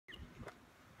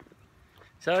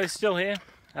So still here,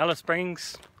 Alice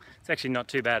Springs. It's actually not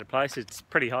too bad a place. It's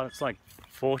pretty hot. It's like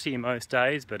 40 most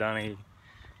days, but only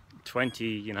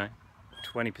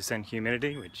 20%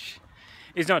 humidity, which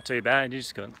is not too bad. You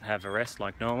just got to have a rest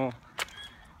like normal.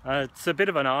 It's a bit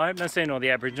of an eye-opener seeing all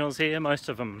the Aboriginals here. Most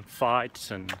of them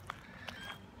fight, and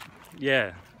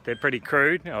yeah, they're pretty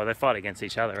crude. Oh, they fight against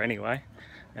each other anyway.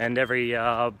 And every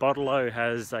bottle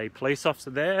has a police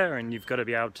officer there, and you've got to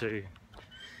be able to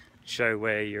show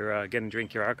where you're going to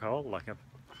drink your alcohol, like a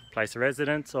place of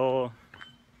residence, or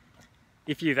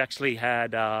if you've actually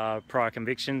had prior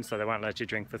convictions, so they won't let you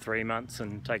drink for 3 months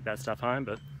and take that stuff home.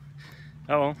 But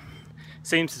oh well,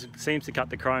 seems to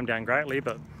cut the crime down greatly.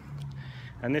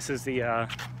 And this is the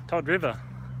Todd River,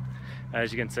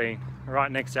 as you can see,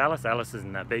 right next to Alice. Alice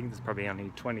isn't that big. There's probably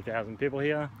only 20,000 people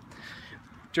here.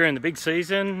 During the big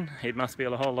season, it must be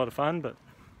a whole lot of fun. But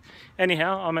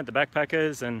anyhow, I'm at the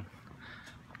Backpackers and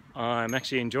I'm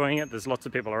actually enjoying it. There's lots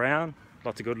of people around,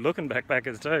 lots of good looking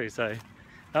backpackers too, so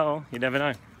oh, you never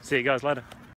know. See you guys later.